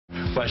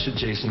Why should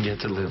Jason get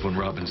to live when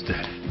Robin's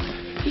dead?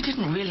 He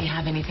didn't really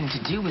have anything to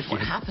do with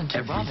what happened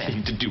to Robin.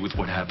 Everything to do with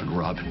what happened to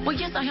Robin. Well,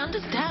 yes, I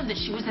understand that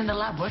she was in the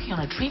lab working on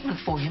a treatment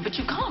for him, but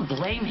you can't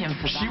blame him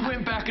for that. She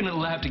went back into the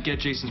lab to get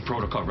Jason's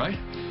protocol, right?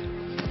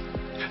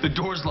 The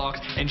door's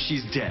locked and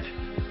she's dead.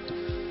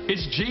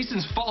 It's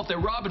Jason's fault that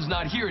Robin's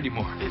not here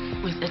anymore.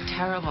 It was a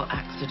terrible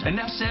accident. And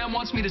now Sam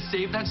wants me to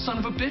save that son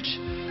of a bitch?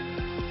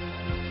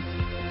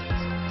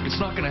 It's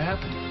not gonna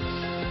happen.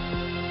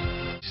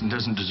 Jason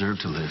doesn't deserve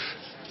to live.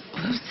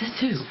 Who says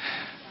who?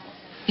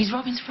 He's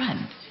Robin's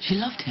friend. She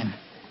loved him.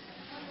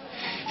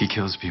 He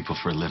kills people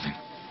for a living.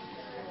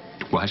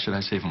 Why should I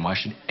save him? Why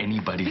should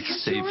anybody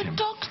save him? Because you're a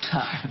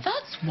doctor.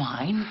 That's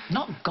why,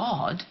 not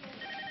God.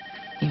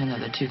 Even though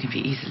the two can be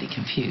easily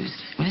confused.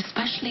 I mean,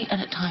 especially at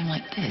a time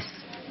like this.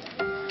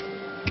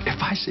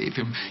 If I save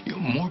him,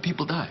 more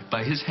people die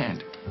by his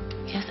hand.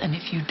 Yes, and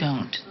if you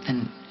don't,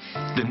 then...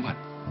 Then what?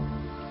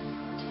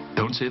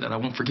 Don't say that. I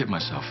won't forgive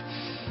myself.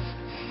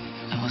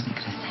 I wasn't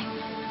going to say.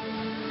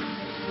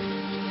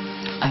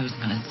 I was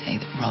going to say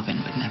that Robin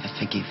would never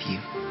forgive you.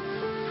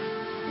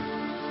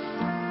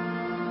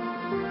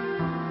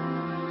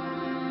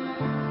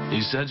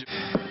 You said...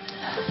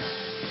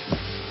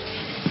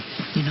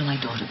 You know my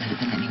daughter better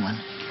than anyone.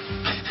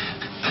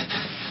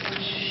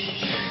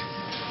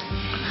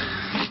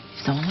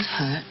 If someone was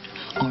hurt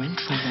or in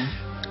trouble,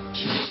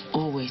 she would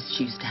always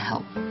choose to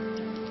help.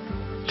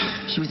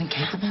 She was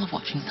incapable of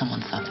watching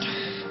someone suffer.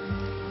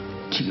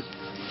 She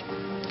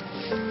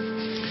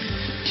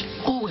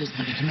always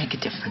wanted to make a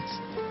difference.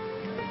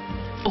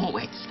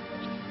 Always.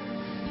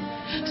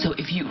 So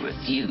if you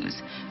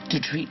refuse to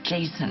treat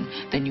Jason,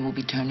 then you will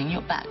be turning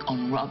your back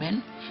on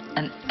Robin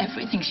and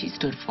everything she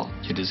stood for.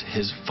 It is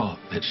his fault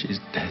that she's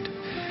dead.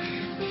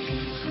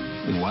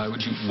 Why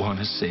would you want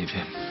to save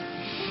him?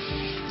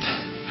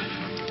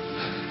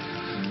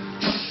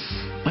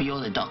 Well,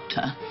 you're the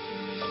doctor.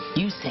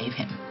 You save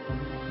him.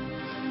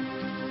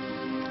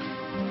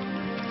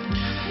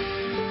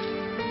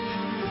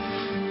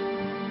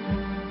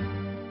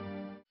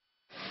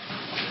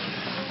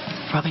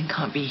 Robin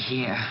can't be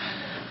here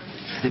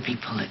for the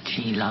people that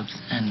she loves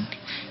and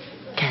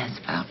cares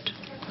about.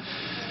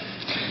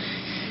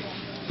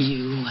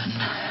 You and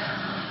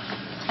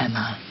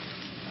Emma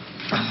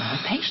and her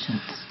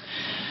patients.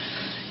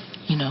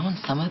 You know, and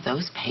some of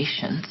those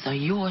patients are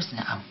yours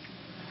now.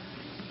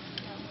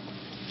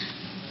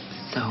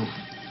 So,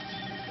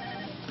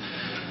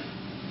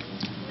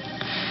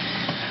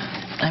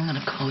 I'm going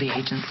to call the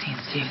agency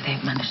and see if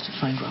they've managed to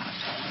find Robert.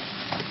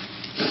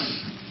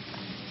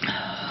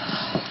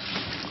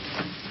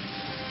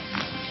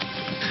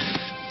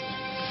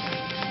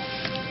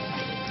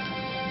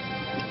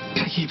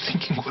 I keep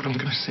thinking what I'm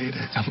going to say to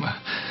Emma.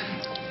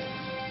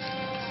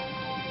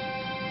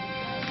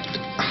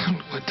 I don't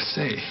know what to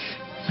say.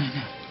 I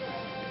know.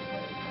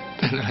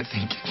 And then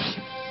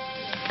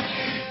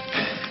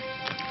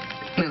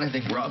I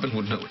think Robin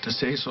would know what to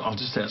say, so I'll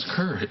just ask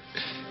her.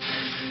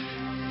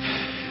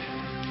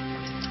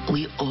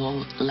 We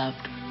all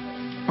loved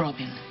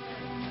Robin.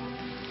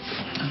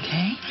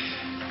 Okay?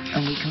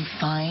 And we can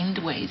find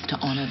ways to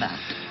honor that.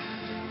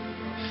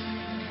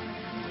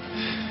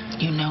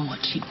 You know what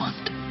she'd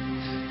want.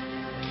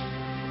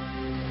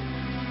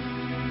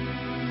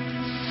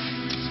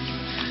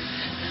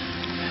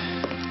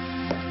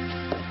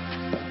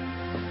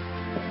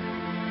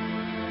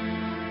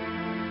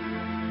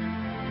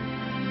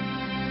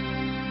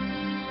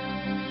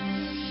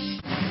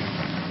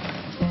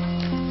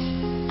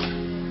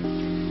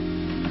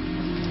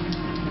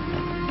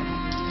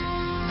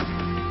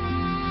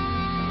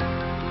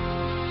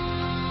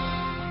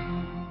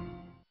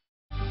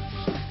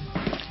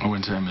 I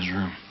went to Emma's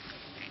room.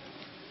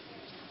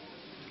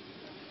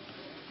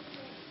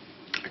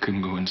 I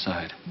couldn't go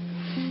inside.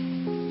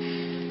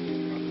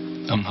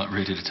 I'm not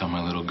ready to tell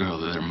my little girl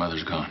that her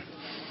mother's gone.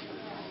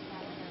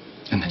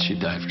 And that she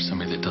died for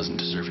somebody that doesn't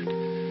deserve it.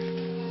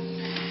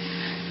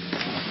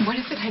 What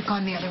if it had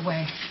gone the other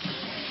way?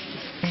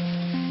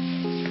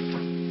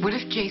 What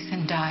if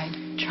Jason died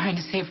trying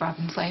to save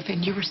Robin's life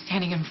and you were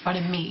standing in front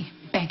of me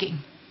begging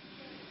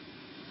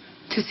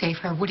to save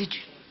her? What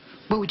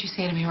would you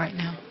say to me right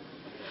now?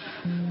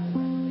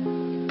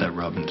 That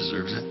Robin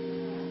deserves it.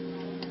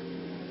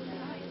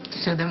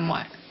 So then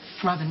what?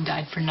 Robin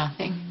died for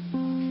nothing?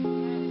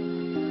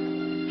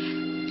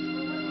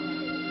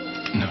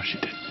 No, she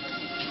didn't.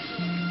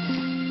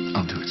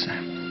 I'll do it,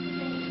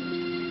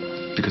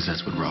 Sam. Because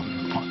that's what Robin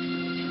would want.